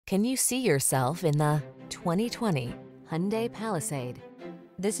Can you see yourself in the 2020 Hyundai Palisade?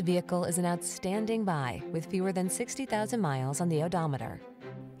 This vehicle is an outstanding buy with fewer than 60,000 miles on the odometer.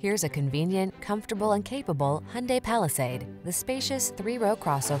 Here's a convenient, comfortable, and capable Hyundai Palisade, the spacious 3-row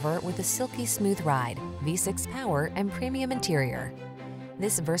crossover with a silky smooth ride, V6 power, and premium interior.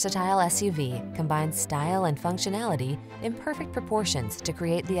 This versatile SUV combines style and functionality in perfect proportions to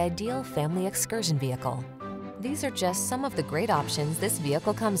create the ideal family excursion vehicle. These are just some of the great options this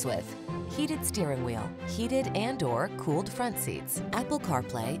vehicle comes with: heated steering wheel, heated and/or cooled front seats, Apple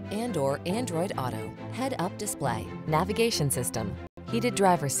CarPlay and/or Android Auto, head-up display, navigation system, heated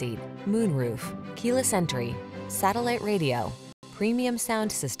driver's seat, moonroof, keyless entry, satellite radio, premium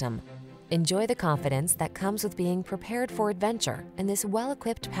sound system. Enjoy the confidence that comes with being prepared for adventure in this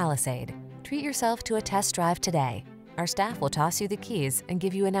well-equipped Palisade. Treat yourself to a test drive today. Our staff will toss you the keys and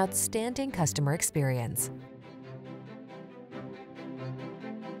give you an outstanding customer experience.